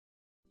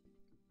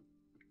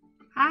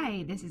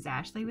Hi, this is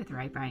Ashley with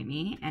Right By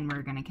Me, and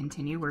we're going to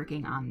continue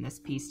working on this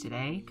piece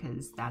today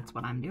because that's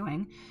what I'm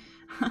doing.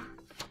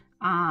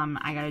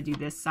 I got to do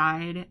this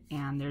side,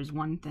 and there's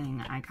one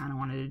thing I kind of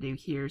wanted to do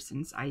here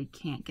since I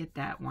can't get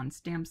that one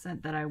stamp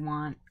set that I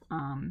want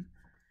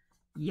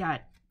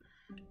yet.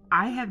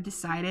 I have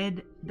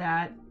decided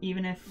that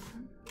even if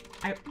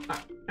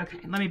okay,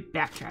 let me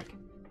backtrack.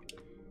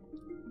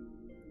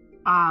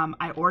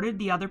 I ordered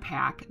the other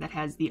pack that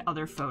has the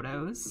other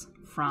photos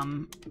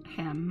from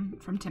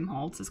Tim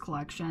Holtz's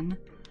collection.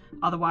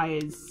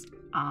 Otherwise,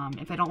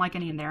 if I don't like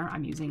any in there,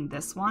 I'm using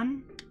this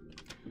one.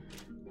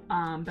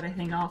 But I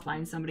think I'll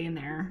find somebody in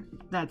there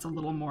that's a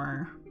little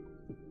more,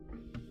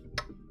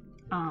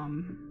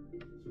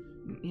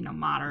 you know,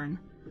 modern,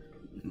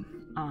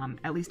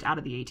 at least out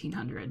of the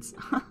 1800s.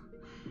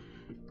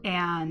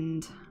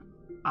 And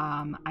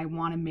I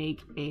want to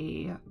make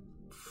a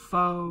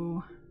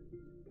faux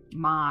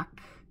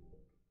mock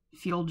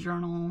field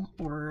journal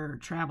or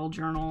travel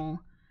journal,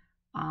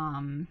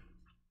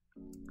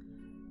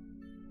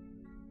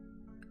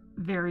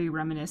 very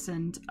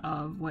reminiscent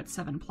of what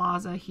Seven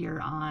Plaza here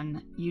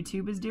on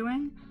YouTube is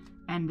doing,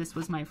 and this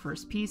was my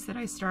first piece that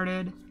I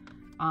started.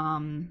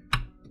 I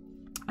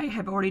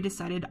have already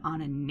decided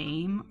on a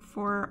name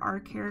for our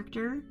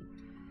character,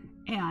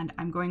 and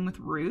I'm going with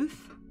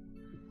Ruth.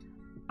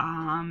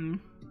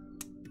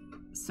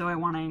 So I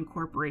want to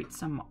incorporate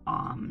some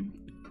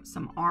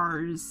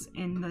R's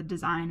in the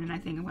design, and I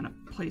think I'm going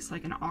to place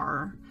like an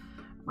R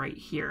right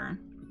here.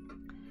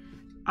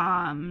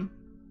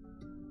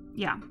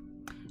 Yeah.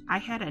 I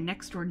had a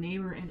next door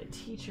neighbor and a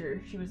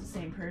teacher. She was the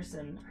same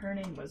person. Her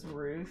name was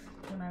Ruth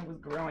when I was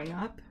growing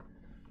up.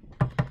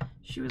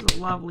 She was a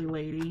lovely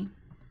lady.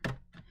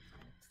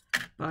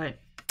 But,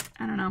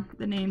 I don't know,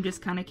 the name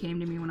just kind of came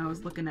to me when I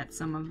was looking at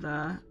some of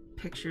the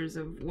pictures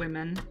of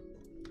women.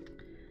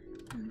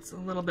 It's a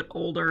little bit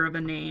older of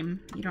a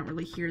name. You don't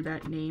really hear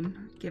that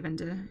name given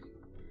to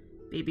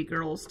baby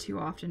girls too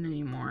often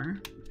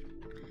anymore.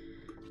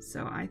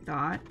 So I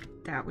thought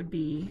that would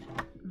be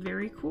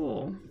very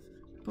cool.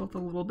 Both a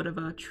little bit of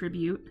a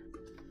tribute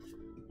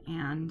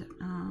and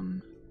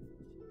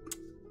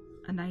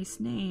a nice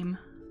name.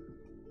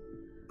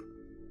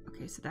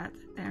 Okay, so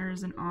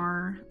there's an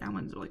R. That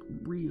one's like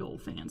real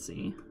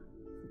fancy.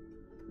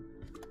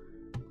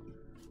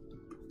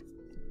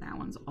 That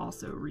one's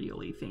also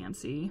really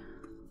fancy.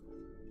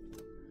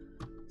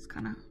 It's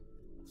kind of,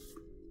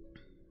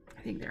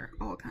 I think they're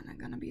all kind of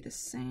gonna be the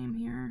same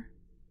here.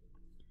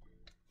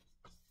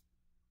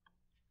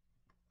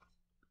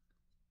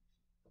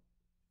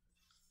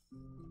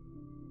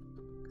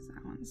 Because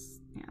that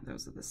one's, yeah,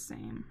 those are the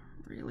same.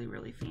 Really,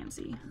 really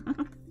fancy.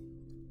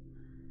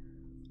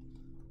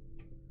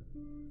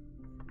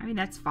 I mean,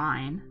 that's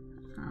fine.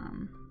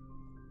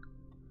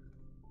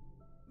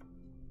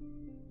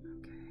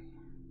 Okay.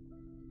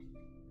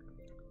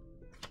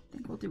 I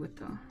think we'll do it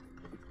though.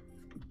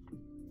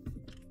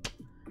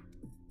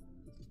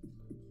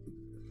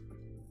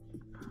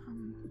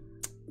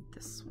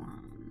 This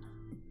one.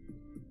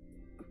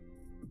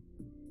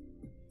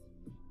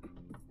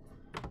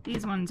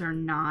 These ones are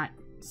not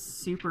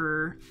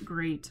super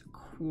great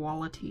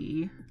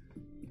quality,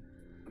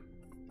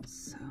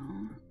 so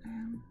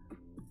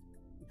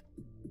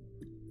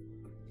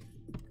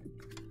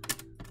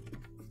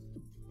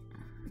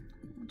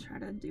I'll try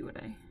to do what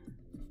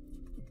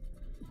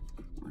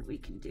we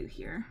can do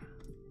here.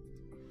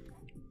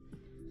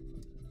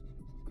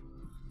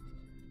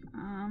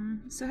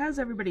 So how's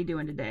everybody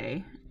doing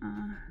today?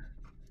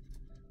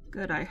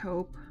 Good, I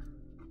hope.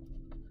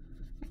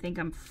 I think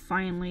I'm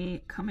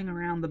finally coming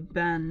around the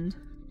bend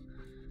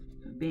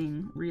of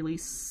being really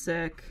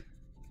sick.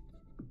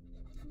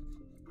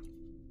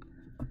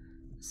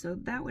 So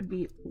that would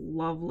be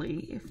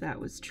lovely if that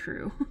was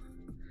true.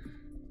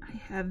 I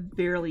have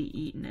barely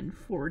eaten in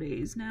 4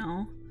 days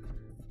now,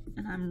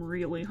 and I'm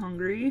really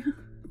hungry.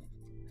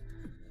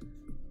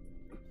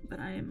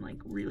 But I am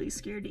like really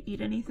scared to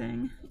eat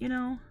anything, you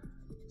know?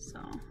 So,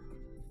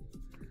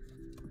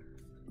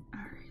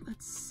 alright,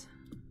 let's...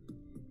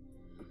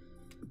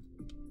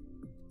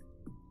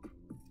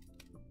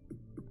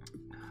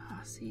 Oh,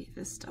 see,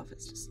 this stuff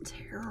is just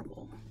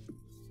terrible.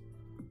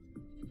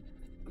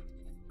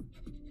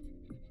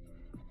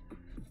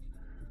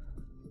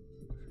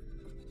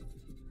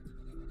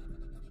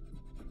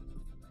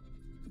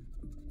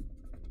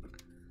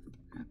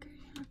 Okay,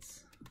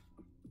 let's...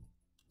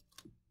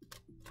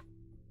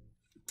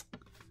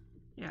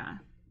 Yeah.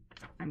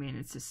 I mean,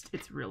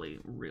 it's really,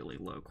 really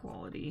low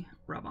quality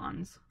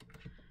rub-ons.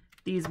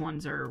 These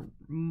ones are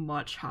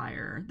much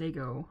higher. They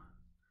go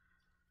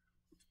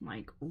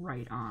like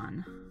right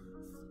on.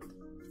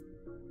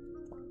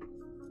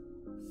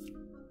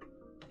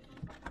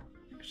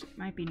 Actually, it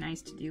might be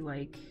nice to do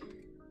like,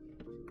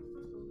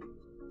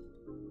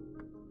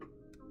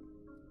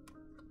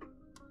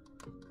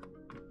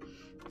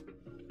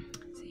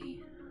 let's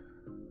see,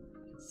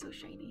 it's so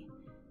shiny.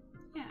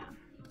 Yeah,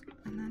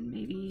 and then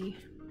maybe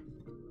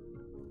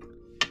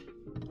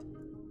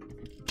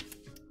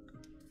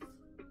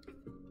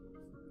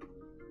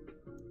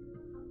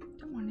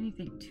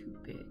think too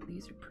big.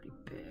 These are pretty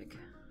big.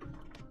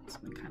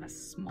 This one kind of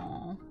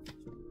small.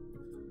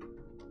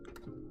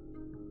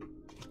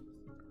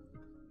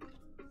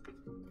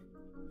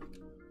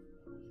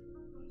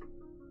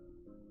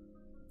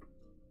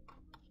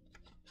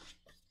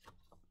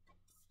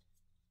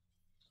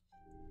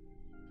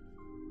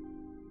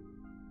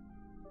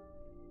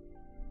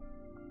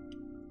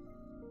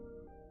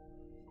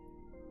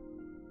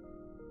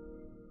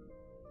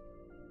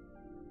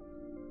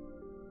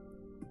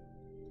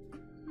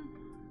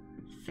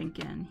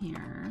 Thinking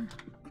here.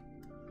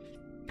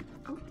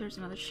 Oh, there's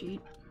another sheet.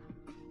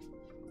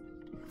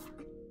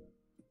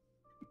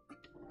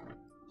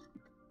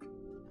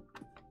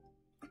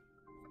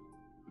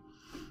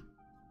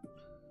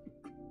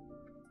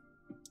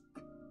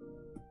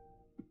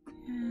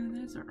 Yeah,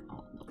 those are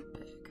all a little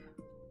big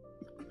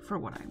for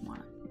what I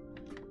want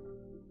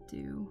to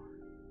do.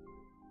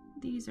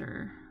 These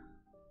are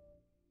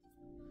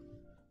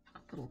a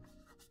little,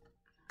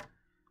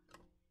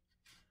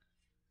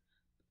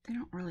 they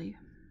don't really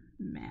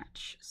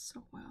match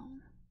so well.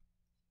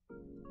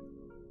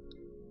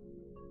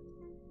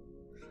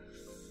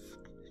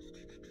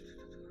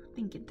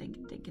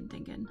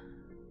 Thinking.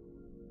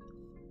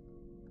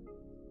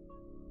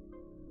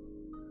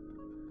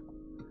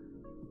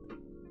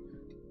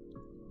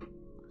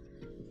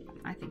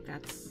 I think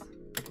that's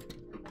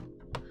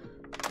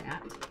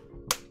that.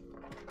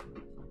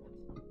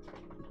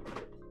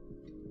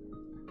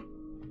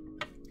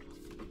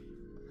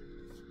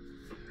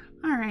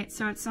 All right,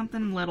 so it's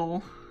something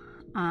little,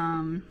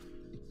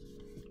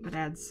 but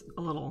adds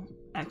a little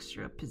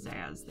extra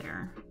pizzazz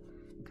there,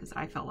 because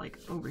I felt like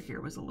over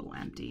here was a little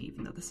empty,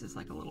 even though this is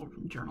like a little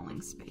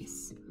journaling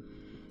space.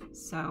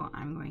 So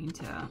I'm going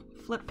to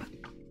flip,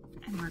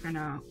 and we're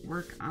gonna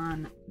work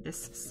on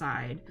this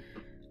side.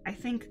 I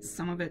think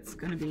some of it's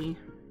gonna be,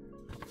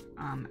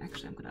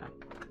 actually I'm gonna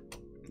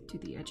do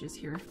the edges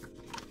here.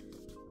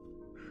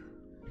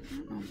 I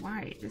don't know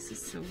why this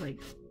is so like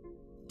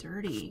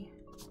dirty.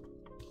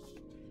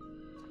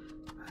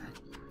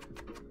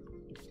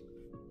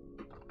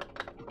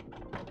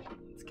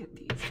 Get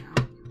these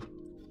out,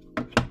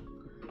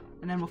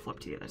 and then we'll flip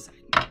to the other side.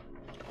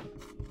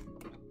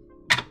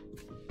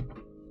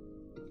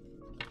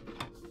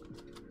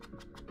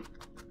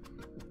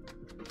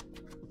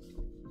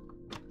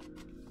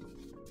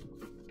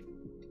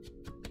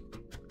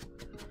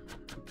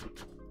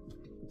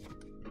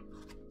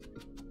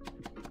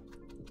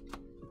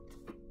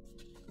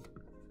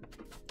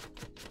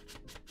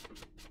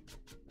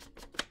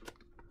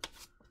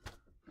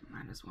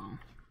 Might as well.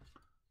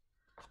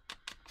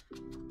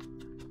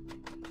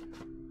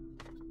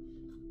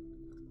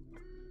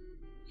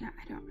 Yeah,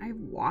 I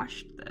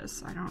washed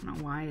this. I don't know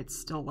why it's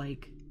still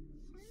like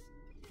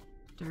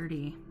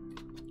dirty.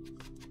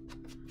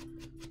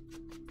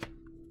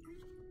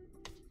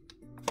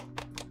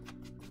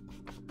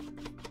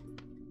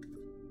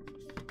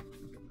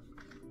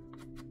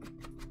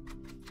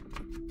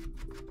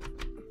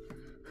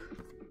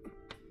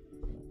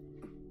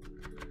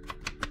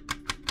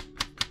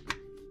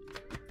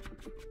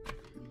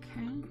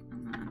 Okay,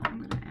 and then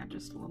I'm gonna add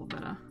just a little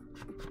bit of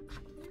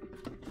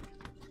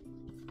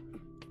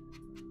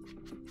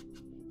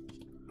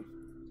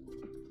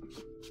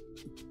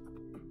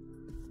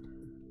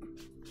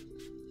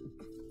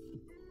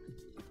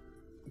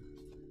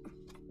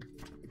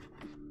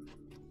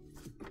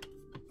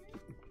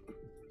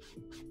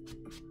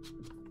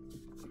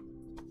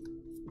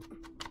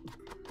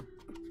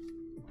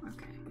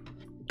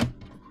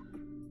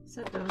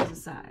set those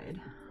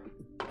aside.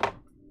 All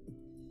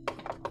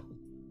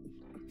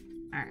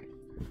right.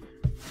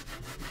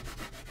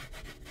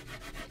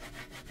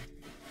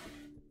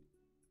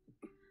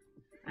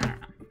 I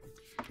don't know.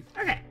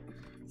 Okay,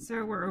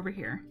 so we're over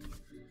here.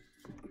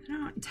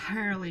 I'm not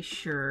entirely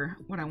sure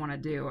what I want to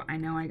do. I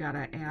know I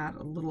gotta add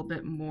a little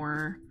bit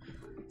more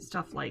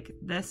stuff like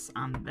this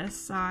on this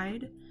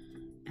side,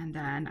 and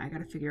then I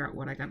gotta figure out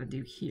what I gotta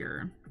do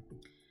here.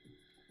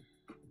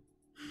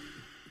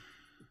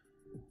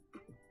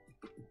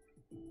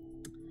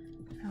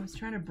 I was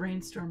trying to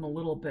brainstorm a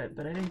little bit,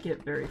 but I didn't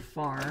get very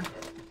far.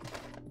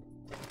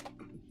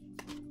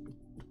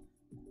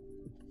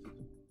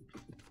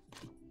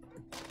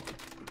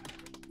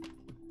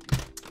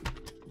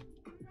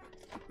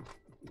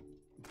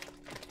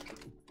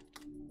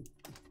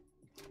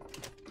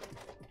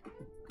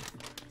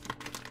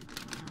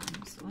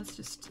 So let's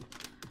just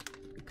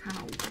kind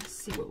of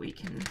see what we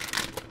can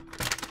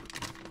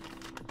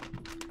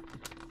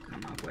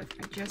come up with.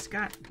 I just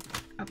got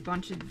a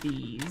bunch of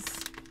these.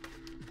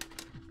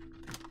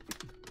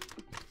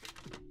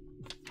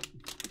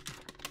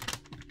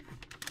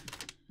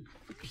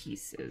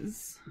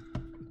 Pieces.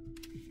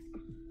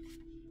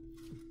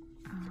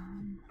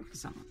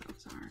 Some of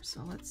those are.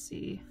 So let's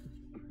see.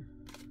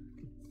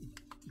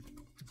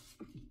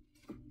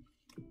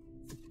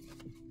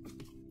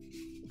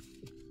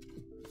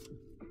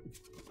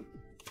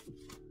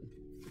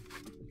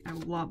 I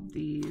love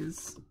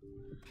these.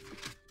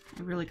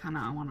 I really kind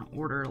of want to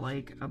order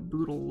like a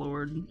boodle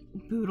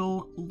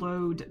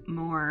load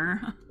more.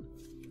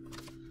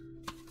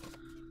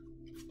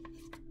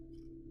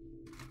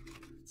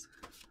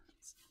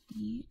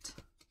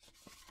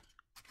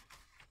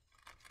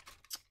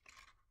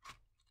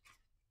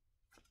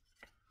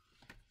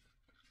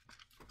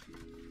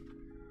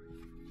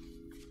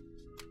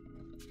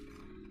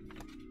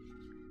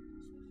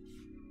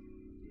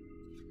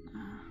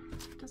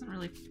 doesn't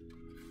really,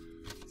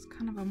 it's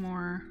kind of a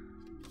more,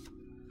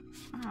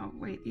 oh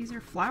wait, these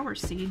are flower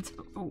seeds.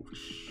 Oh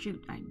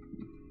shoot, I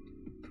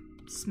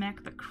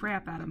smacked the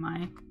crap out of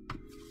my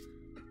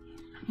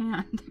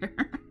hand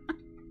there.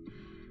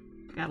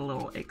 Got a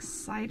little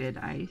excited,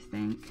 I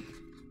think.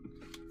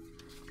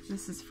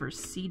 This is for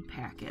seed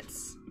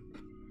packets.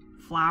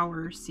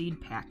 Flower seed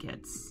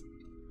packets.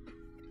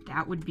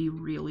 That would be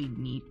really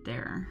neat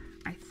there.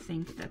 I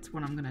think that's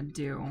what I'm gonna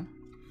do.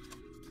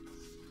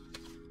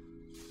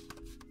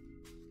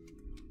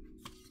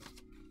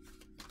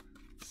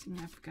 See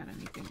if I've got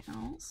anything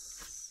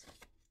else.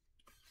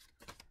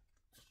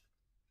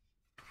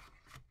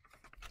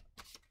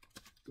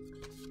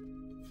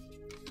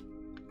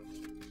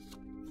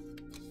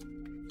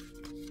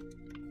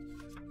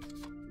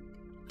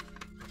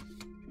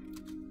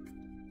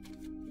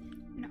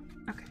 No,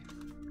 okay.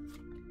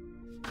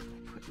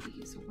 Put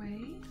these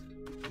away.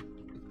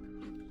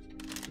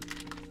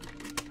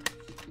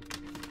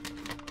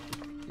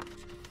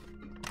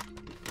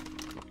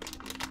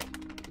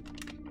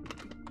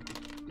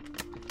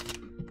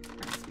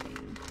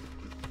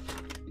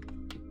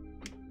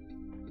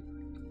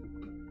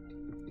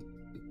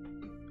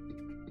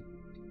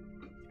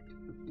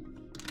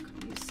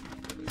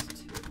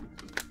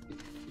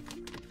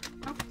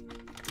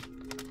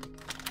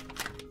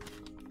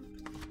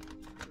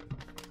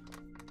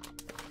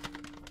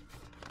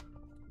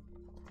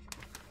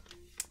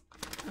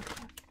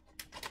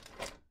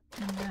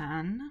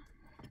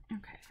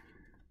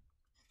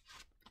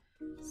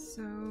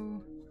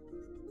 So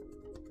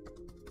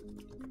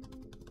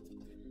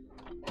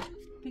I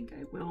think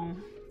I will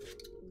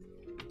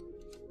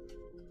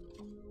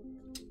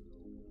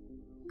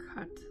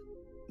cut.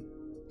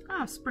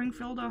 Ah,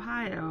 Springfield,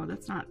 Ohio.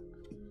 That's not,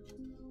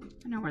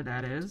 I know where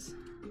that is.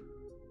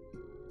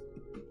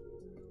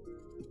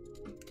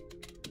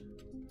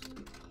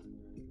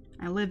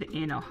 I live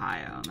in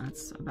Ohio,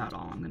 that's about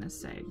all I'm gonna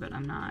say, but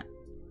I'm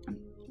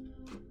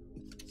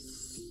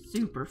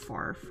super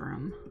far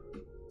from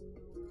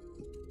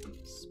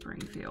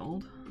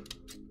Springfield.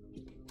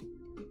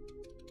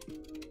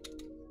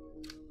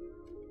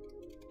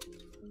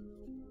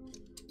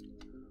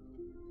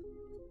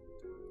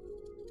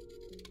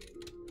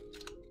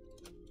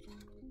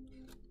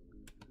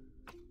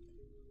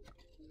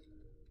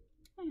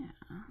 Yeah,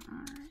 all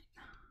right.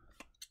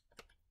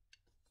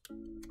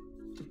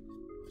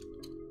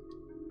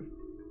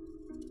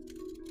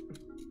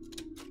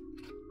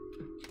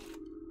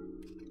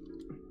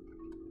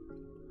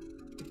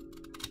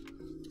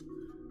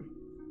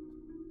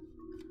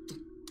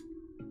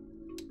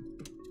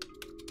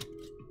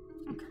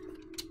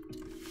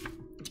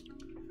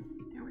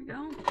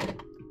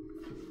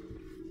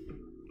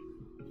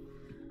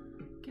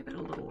 Give it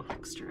a little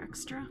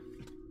extra.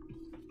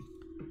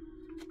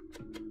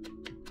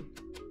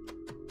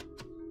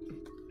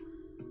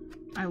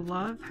 I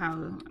love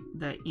how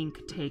the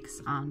ink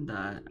takes on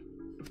the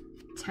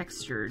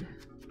textured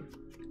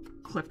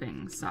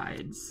clipping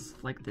sides,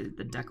 like the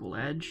decal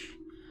edge.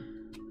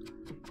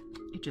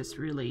 It just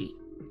really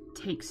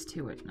takes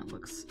to it, and it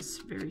looks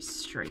very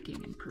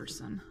striking in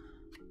person.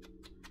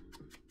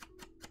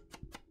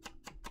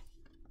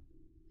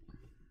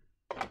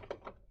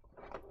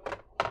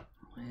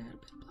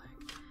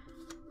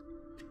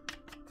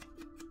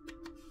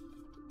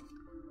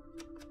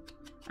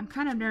 I'm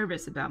kind of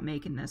nervous about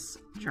making this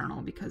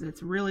journal because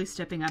it's really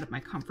stepping out of my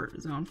comfort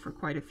zone for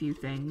quite a few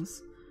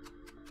things.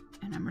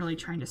 And I'm really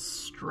trying to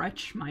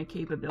stretch my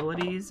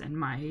capabilities and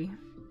my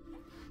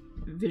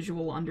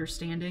visual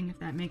understanding, if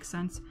that makes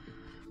sense.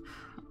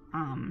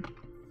 I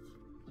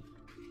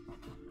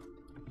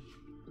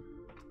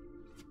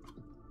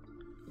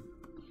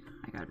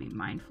gotta be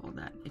mindful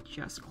that it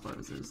just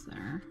closes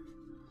there.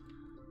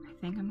 I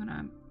think I'm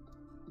gonna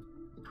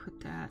put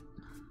that.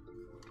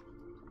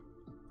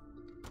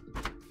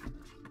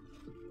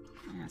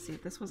 Yeah, see,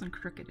 if this wasn't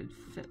crooked, it'd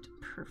fit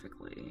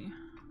perfectly.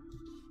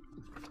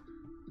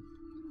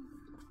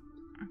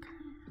 Okay.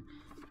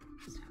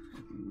 Just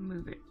have to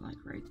move it like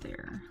right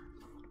there.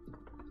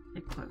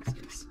 It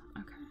closes.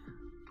 Okay.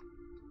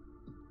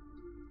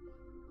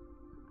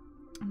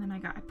 And then I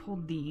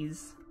pulled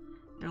these.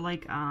 They're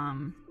like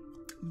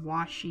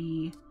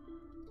washi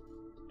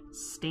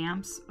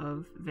stamps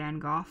of Van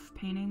Gogh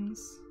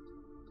paintings.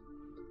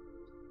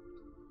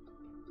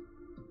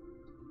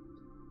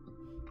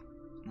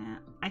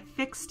 I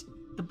fixed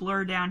the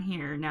blur down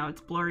here. Now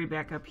it's blurry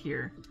back up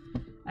here.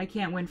 I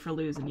can't win for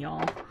losing, y'all.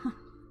 Alright.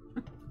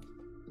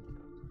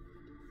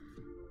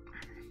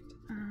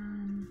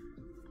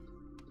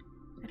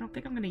 I don't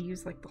think I'm going to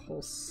use like the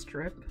whole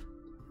strip.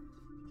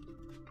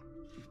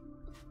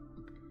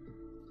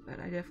 But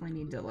I definitely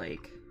need to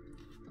like...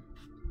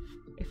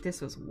 If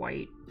this was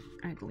white,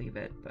 I'd leave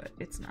it, but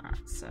it's not,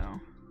 so... I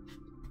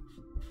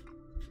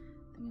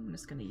think I'm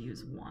just going to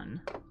use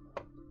one.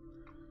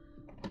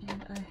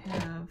 And I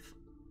have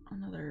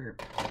another,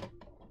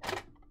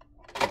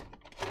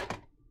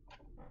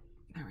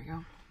 there we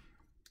go.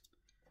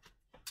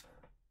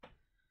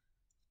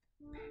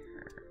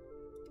 Pear.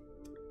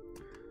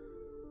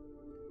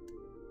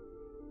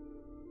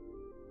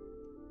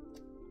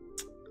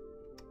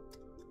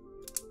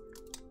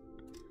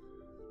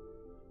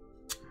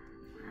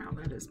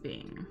 as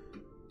being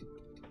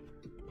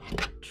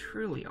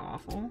truly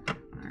awful.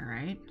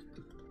 Alright.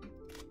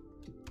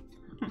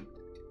 I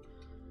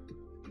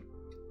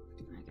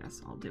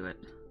guess I'll do it.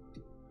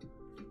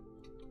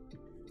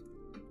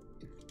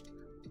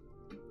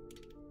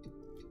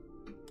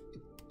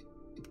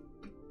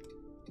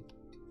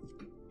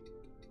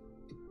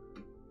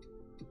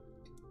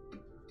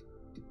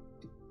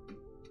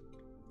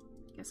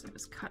 Guess I'm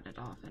just cutting it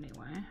off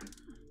anyway.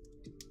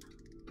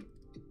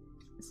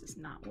 This is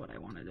not what I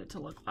wanted it to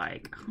look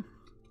like.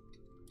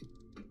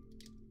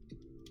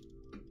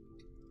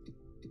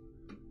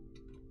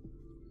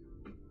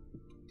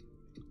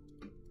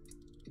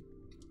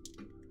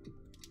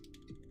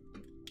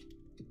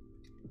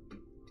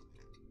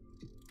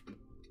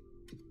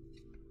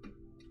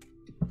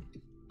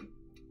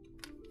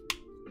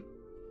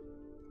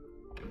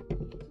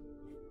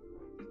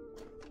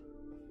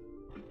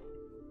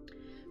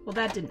 Well,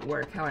 that didn't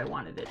work how I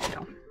wanted it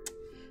to.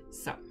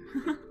 So,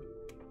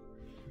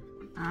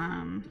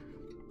 I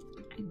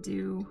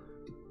do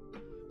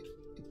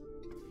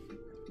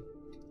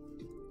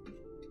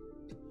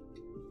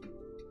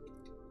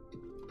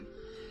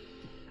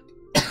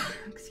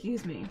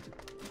excuse me.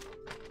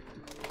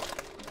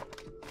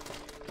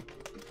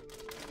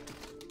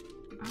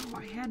 Oh,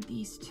 I had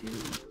these two.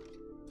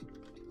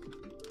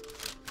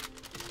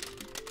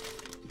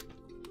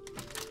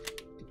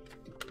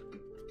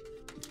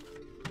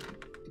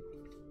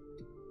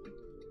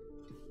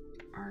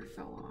 Art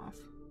fell off.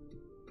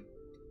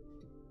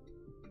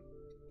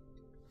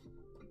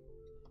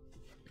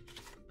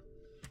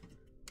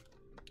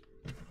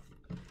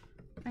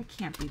 That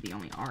can't be the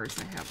only R's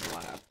I have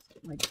left.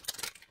 Like,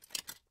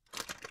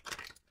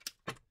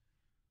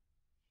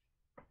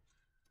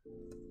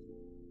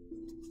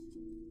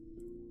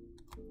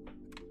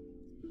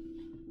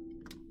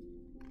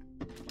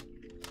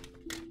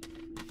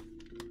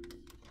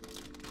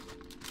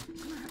 I'm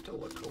gonna have to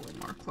look a little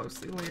more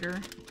closely later.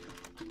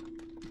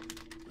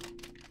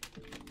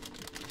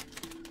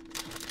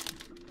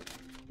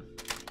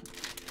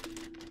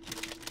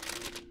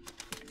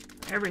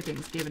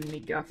 Everything's giving me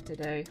guff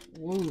today.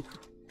 Woo.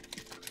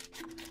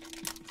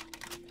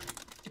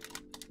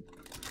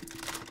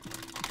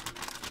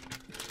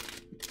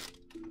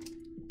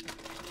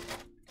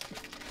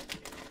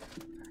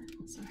 I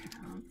also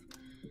have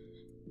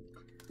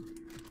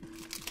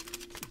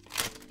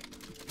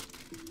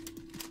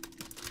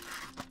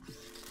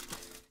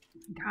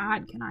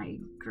God, can I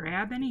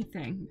grab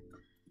anything?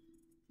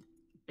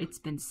 It's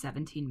been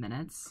 17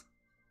 minutes.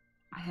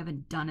 I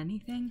haven't done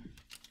anything.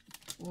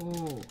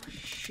 Oh,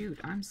 shoot,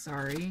 I'm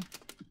sorry.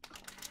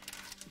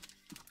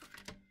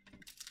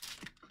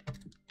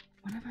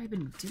 What have I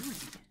been doing?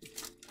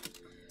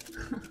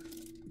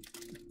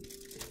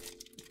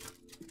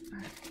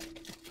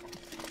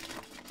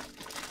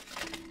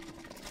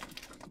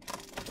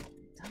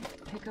 Time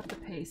to pick up the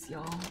pace,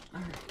 y'all.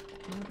 Alright,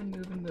 moving,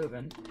 moving,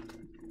 moving.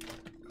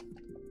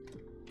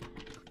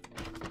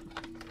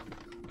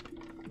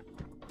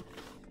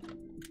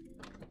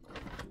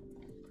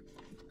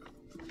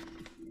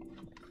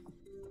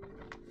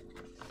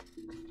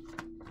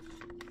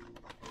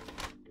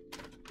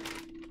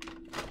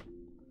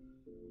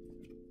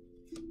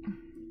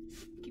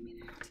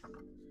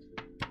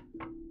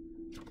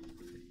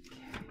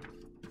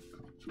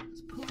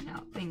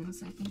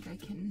 I think I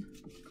can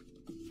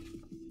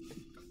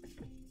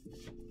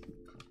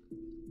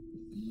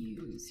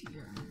use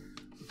here.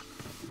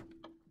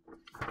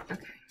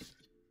 Okay.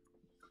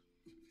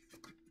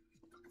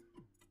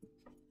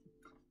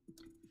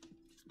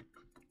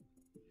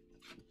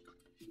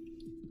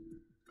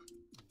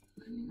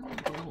 I'm going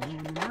to put a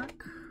little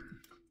mark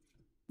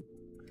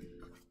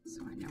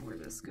so I know where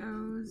this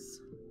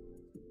goes.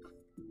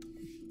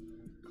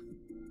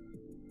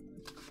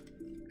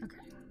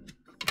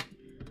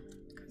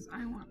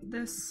 I want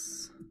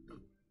this.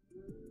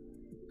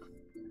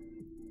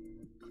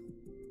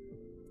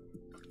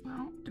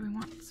 Well, do we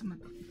want some of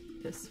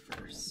this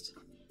first?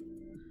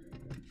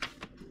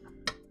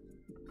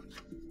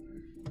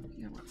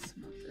 I want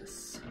some of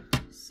this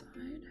side.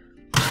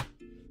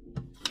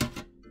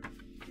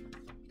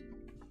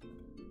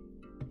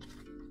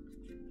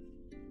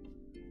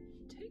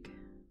 Take.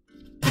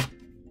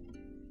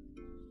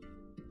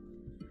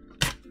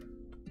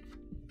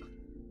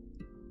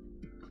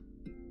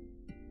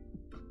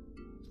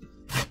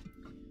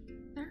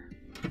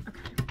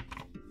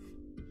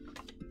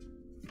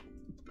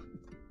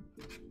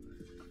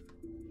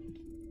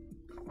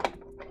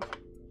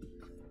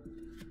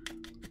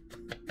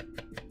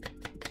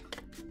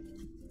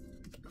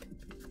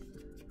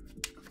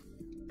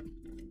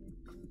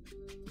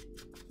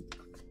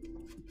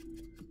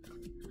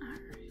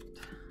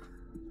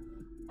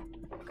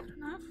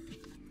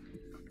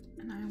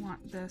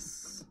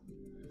 This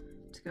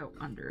to go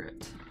under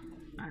it.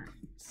 All right,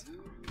 so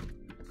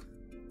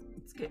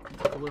let's get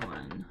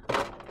gluing.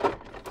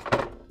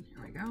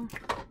 Here we go.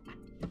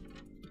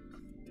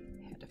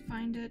 Had to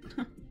find it.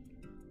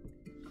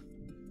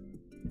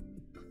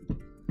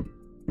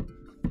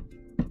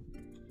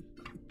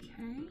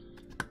 Okay.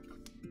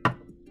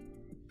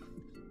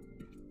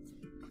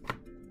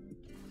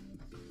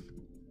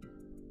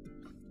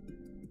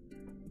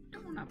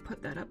 I'm gonna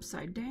put that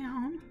upside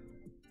down,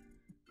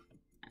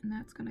 and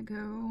that's gonna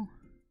go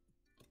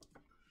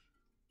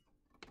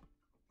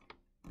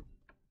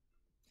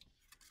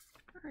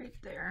right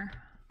there.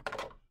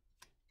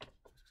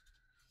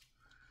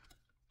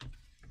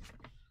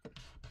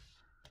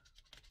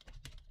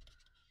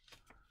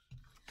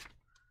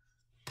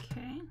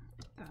 Okay,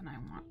 then I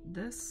want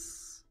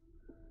this.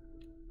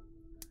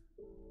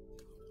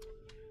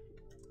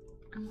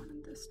 I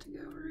wanted this to go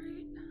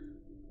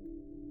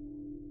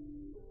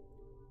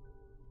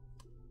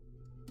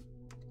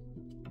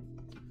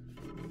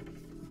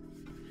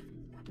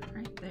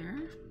right there.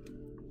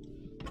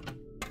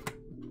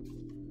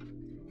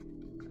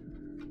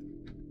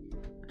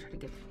 Try to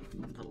get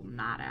a little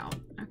knot out.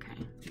 Okay.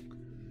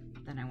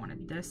 Then I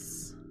wanted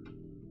this,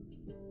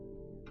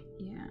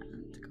 yeah,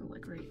 to go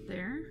like right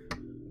there.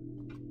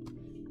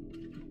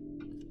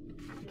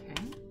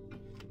 Okay.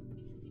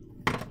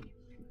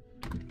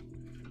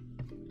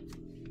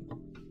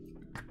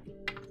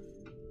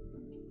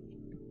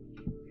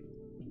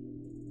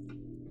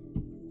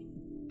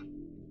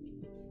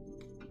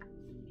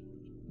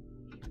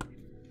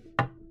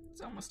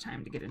 It's almost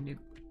time to get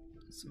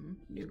some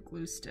new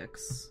glue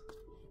sticks.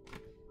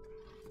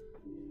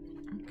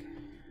 Okay.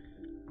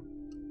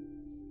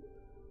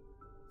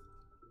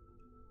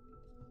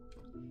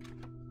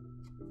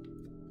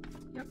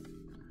 Yep.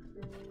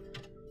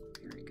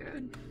 Very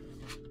good.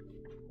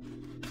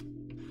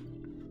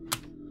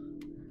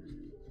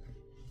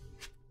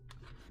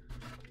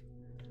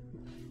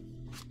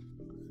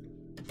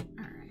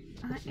 All right,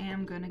 I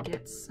am gonna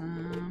get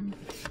some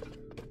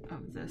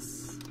of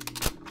this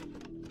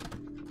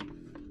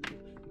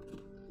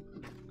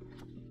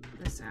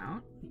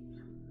out,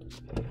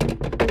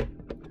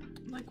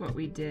 like what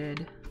we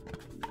did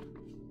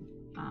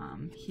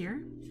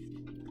here.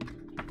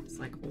 It's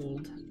like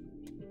old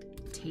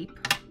tape.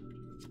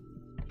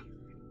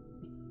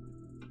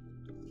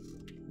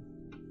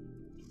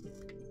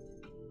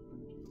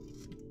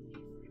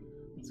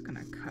 It's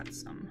gonna cut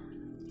some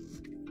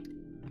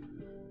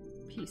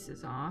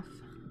pieces off.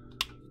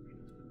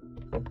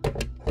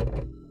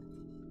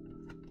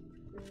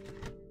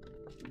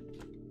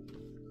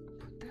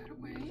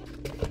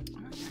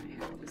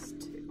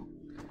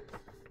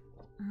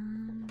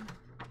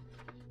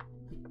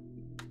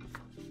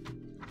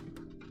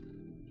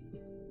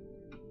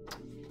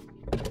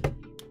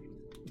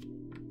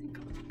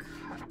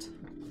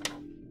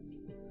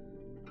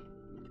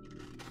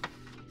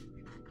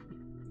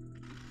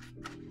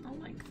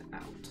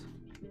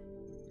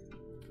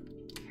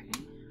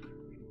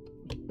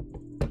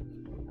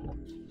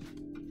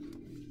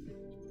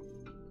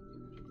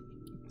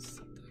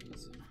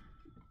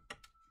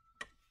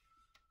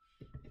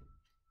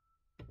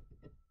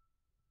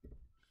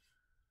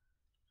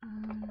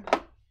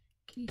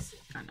 Can you see?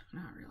 Oh,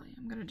 no, not really.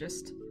 I'm gonna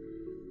just,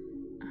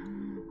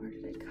 where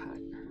did I cut?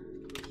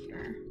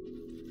 Here.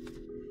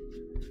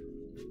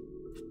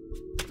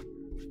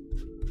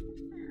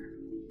 There.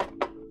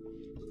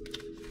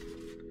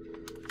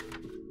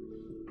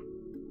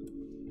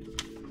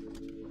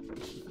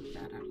 Put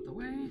that out of the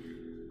way. I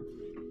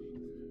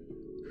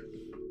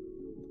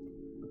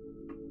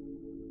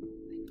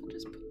think I'll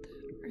just put that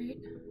right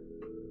like that.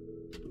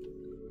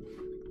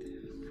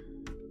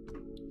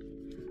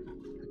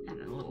 And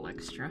a little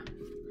extra.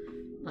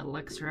 Little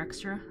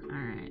extra. All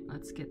right,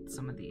 let's get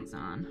some of these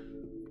on.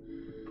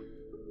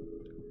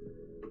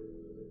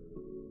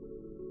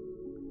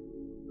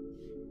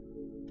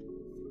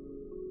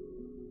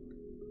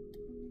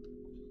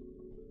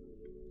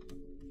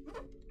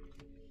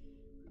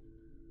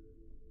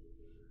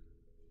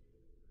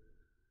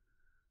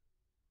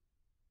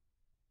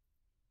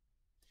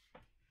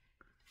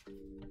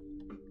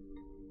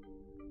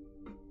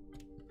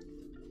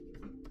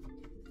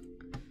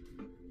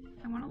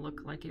 I want to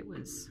look like it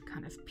was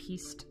kind of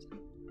pieced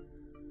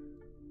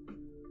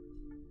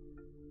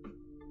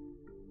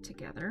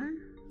together,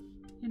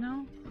 you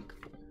know?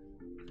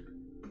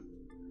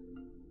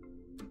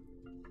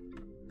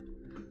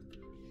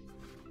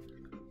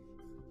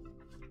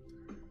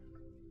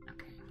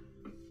 Okay,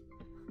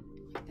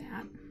 like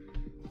that.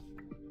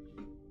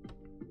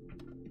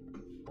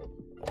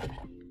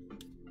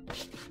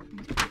 I'm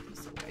gonna put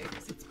this away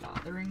because it's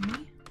bothering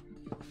me.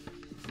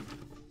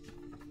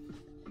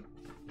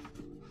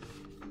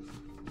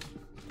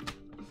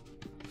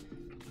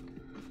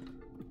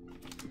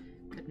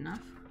 Good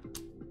enough.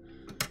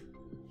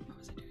 What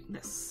was I doing?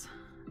 This.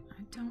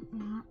 I don't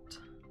want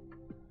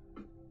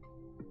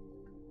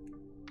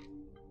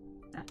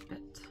that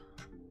bit.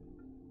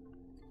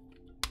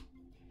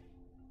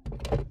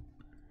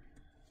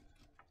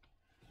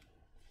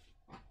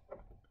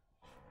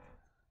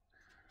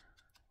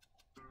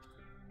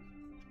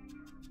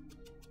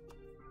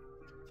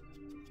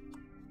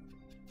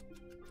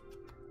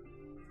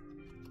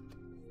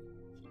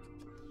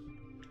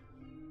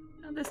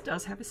 Now this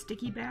does have a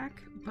sticky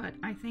back, but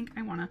I think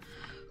I want to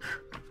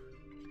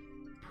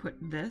put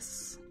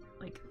this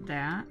like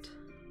that,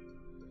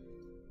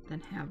 then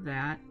have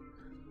that.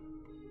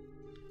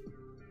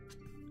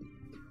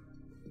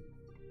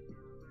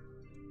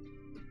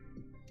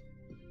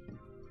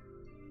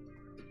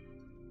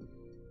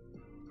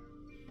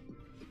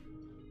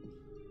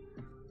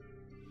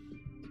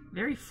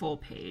 very full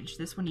page.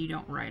 This one you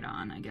don't write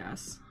on, I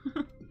guess.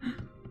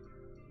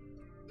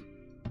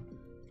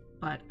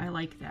 But I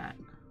like that.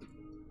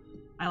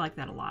 I like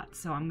that a lot,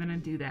 so I'm gonna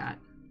do that.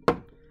 Alright,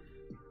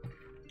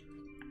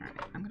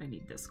 I'm gonna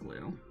need this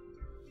glue.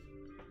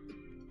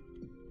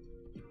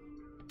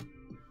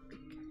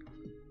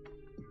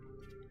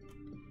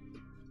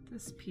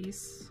 This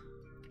piece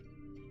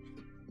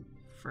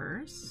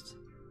first.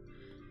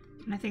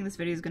 And I think this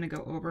video is going to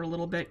go over a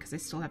little bit because I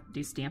still have to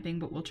do stamping,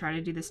 but we'll try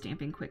to do the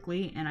stamping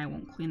quickly and I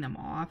won't clean them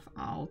off.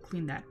 I'll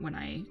clean that when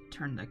I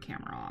turn the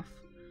camera off.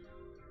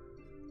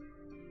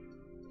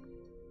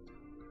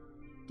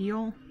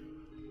 Deal?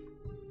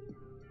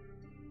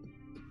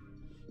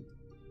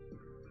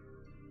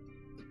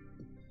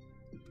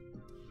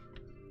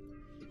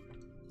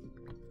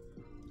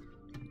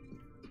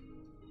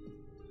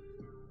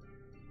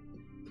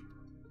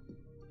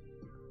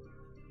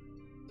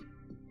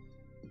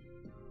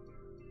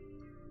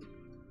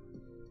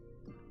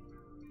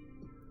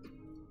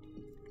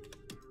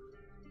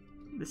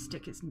 The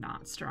stick is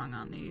not strong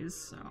on these,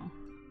 so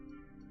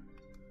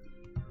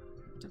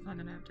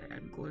definitely gonna have to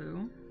add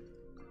glue.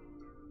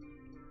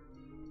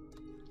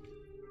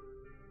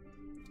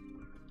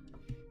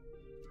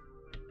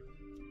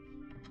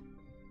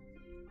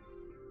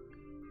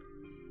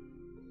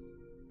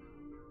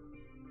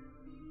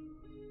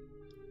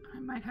 I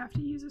might have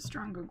to use a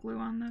stronger glue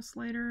on this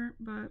later,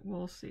 but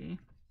we'll see.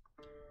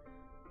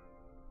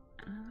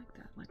 I like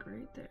that, like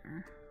right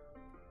there.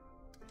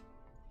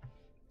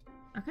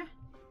 Okay.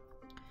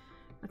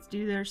 Let's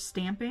do their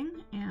stamping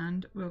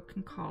and we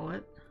can call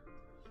it.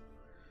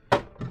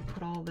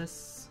 Put all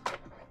this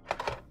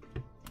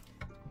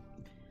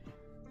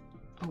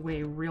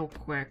away real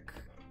quick.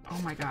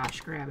 Oh my gosh,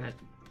 grab it.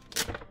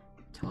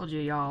 Told you,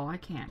 y'all, I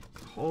can't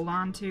hold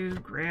on to,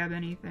 grab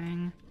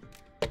anything,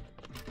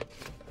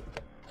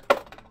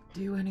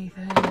 do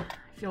anything. I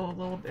feel a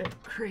little bit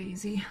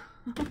crazy.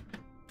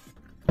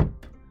 Of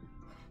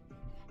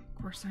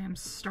course, I am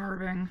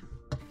starving.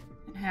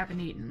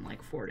 Haven't eaten in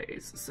like 4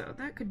 days, so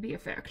that could be a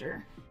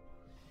factor.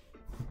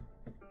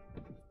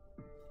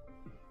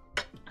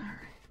 Alright,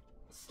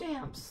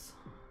 stamps.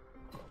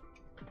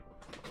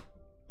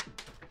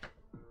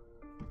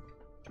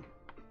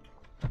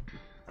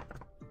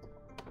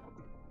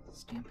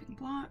 Stamping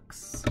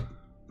blocks.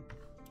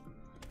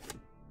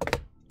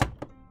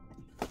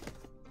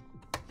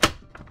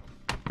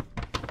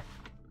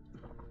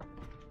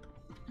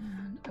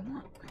 And I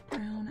want my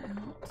brown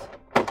out.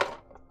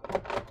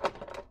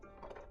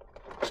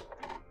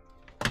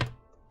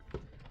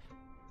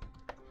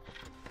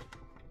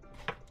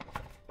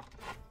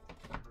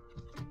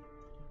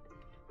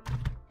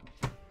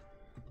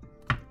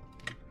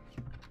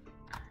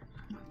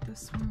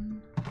 This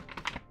one.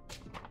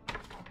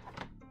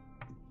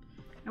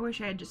 I wish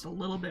I had just a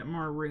little bit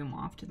more room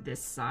off to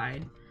this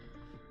side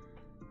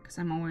because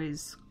I'm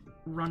always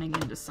running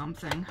into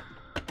something.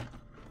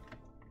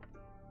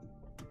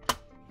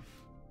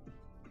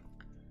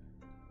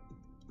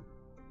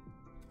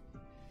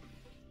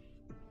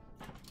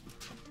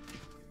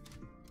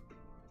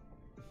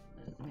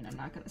 I mean, I'm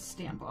not going to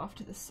stamp off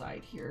to the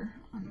side here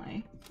on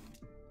my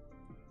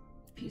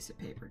piece of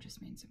paper.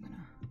 Just means I'm going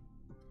to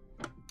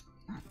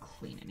not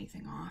clean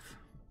anything off.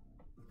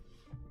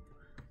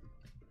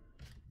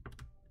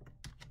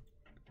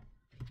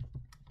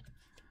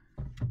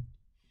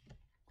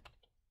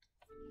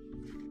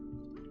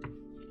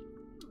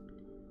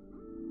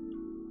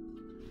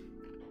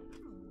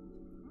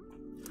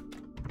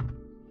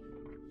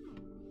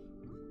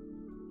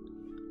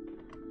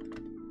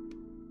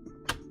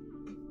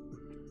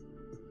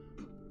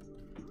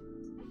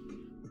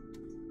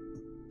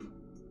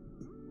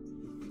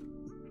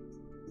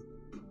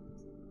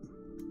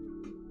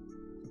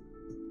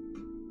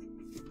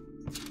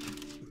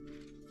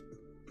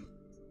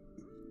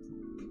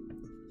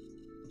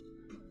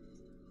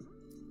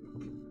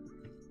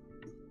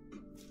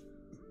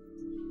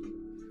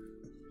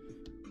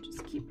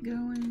 Keep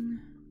going.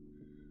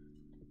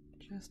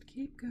 Just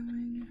keep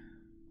going.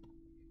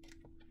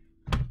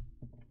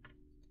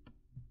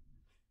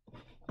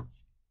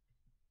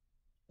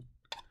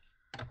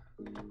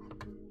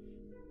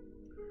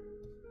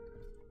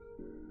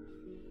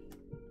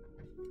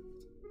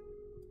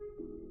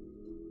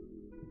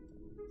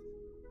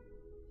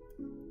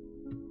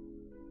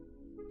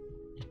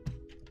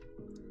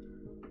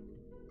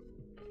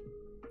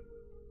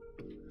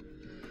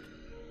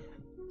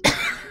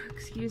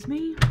 Excuse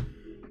me.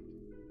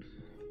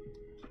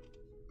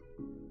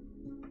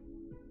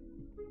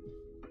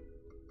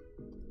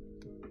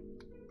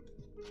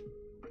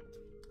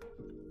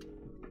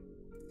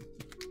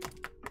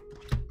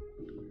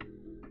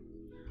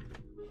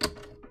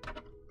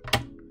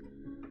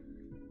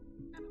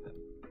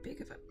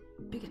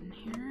 Big in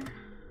here.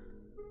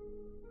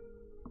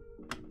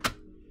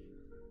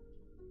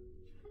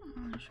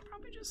 I should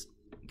probably just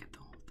get the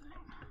whole thing.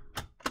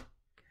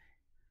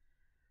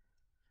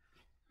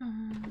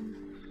 Okay.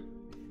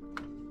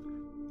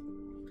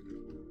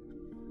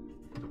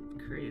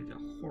 Created a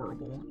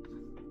horrible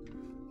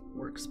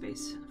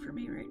workspace for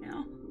me right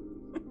now.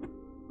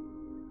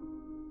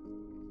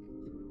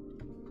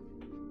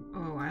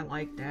 I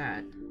like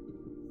that.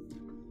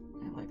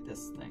 I like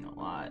this thing a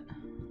lot.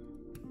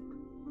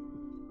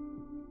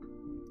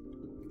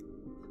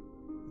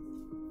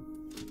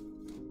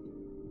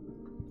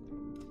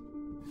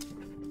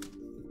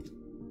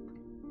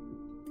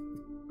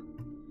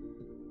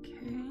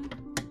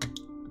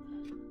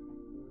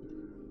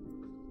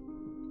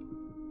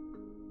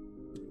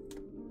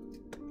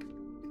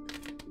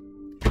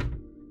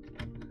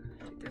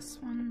 This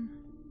one.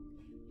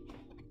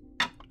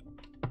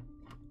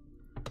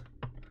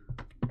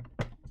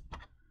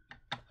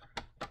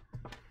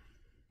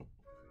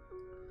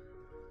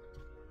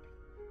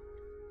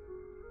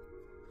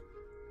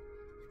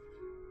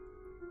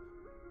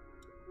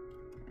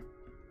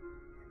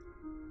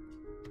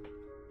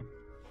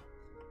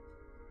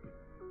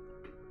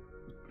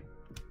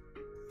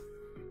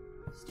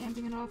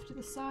 Stamping it off to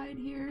the side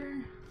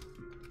here.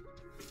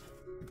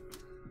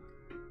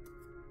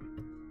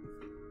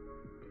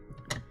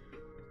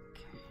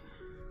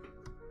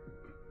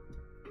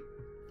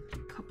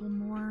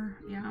 More.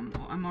 Yeah,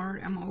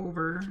 I'm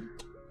over.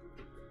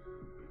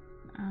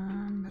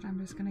 But I'm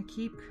just gonna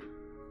keep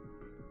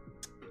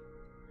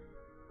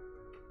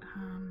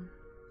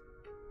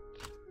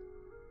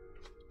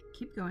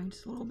going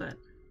just a little bit.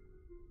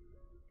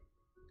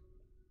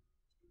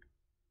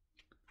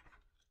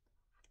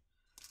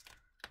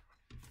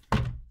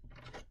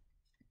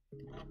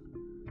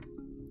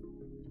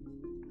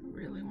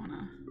 Really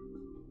wanna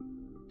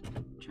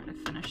try to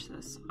finish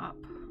this up.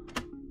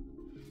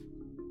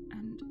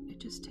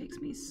 Just takes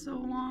me so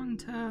long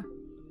to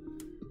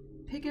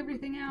pick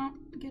everything out,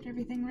 get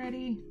everything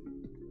ready,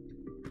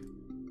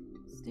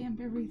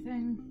 stamp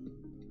everything.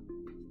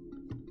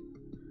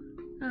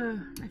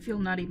 I feel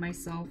nutty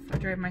myself. I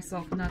drive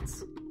myself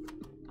nuts.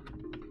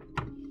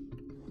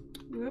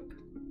 Whoop.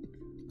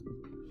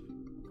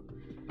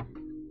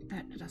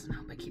 That doesn't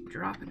help. I keep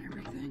dropping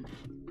everything.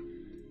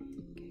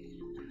 Okay,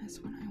 and this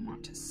one I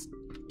want to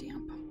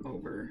stamp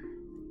over.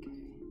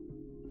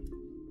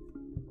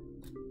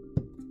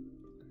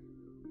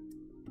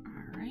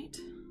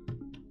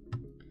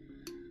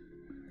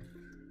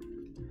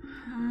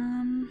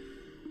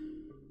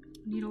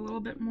 Need a little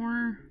bit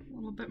more.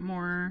 We'll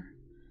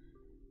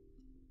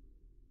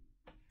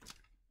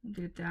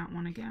do that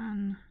one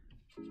again.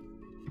 Do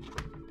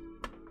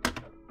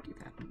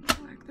that in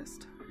black this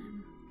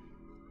time.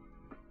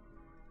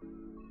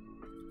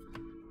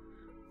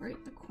 Right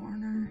in the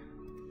corner.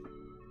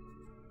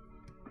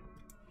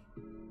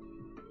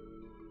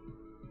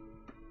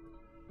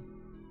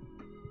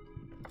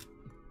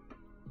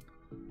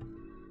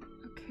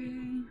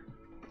 Okay.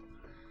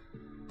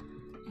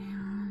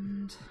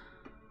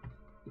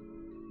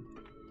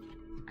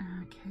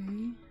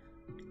 Okay.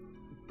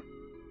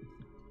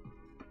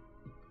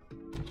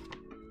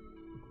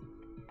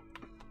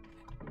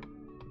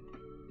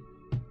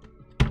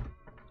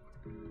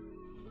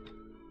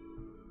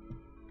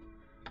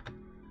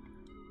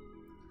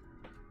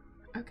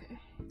 Okay.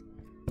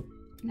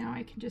 Now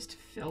I can just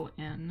fill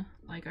in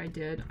like I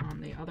did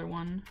on the other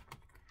one.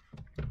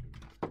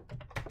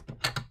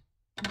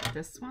 Like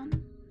this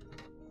one.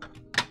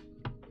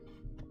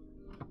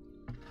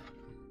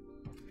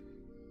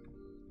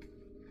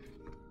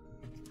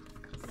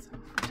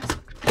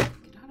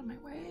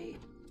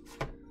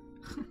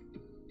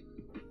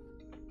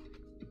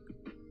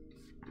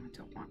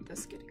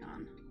 This getting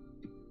on.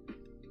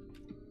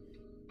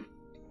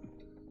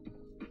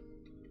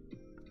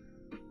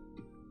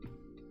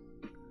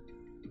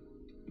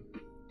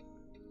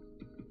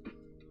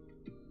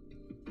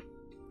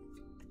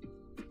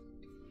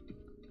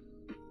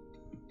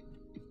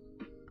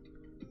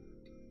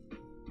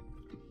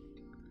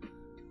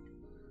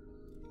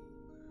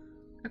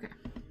 Okay,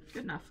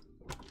 good enough.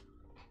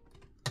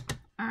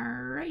 All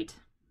right.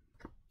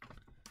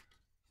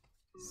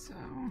 So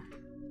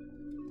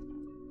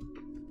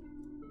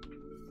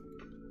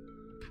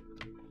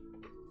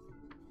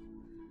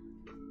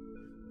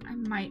I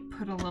might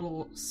put a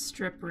little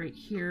strip right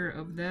here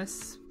of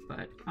this,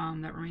 but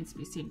that remains to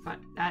be seen. But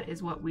that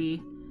is what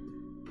we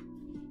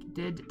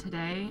did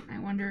today. I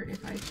wonder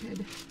if I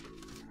could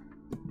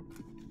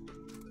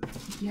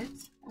get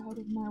out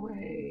of my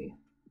way.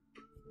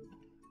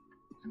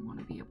 I want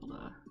to be able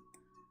to...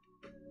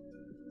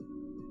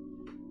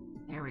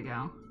 There we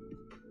go.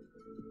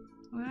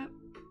 Whoop.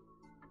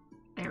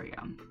 There we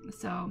go.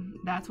 So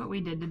that's what we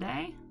did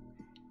today.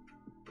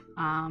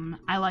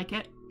 I like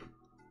it.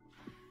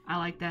 I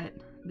like that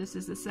this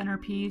is the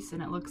centerpiece,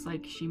 and it looks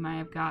like she might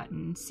have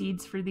gotten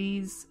seeds for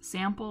these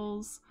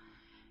samples.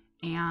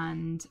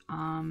 And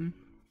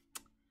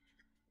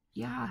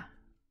yeah,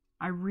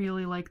 I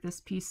really like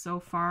this piece so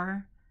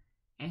far.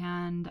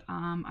 And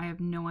I have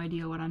no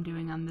idea what I'm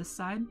doing on this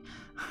side.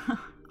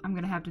 I'm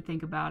gonna have to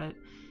think about it.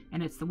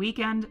 And it's the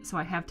weekend, so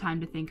I have time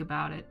to think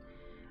about it.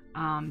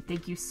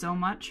 Thank you so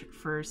much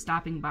for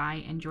stopping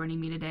by and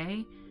joining me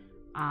today.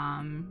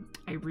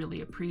 I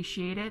really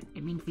appreciate it.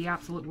 It means the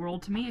absolute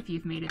world to me if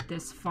you've made it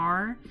this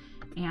far.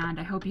 And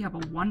I hope you have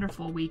a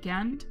wonderful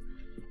weekend.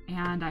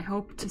 And I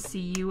hope to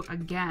see you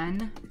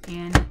again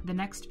in the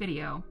next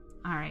video.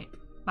 All right,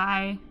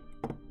 bye.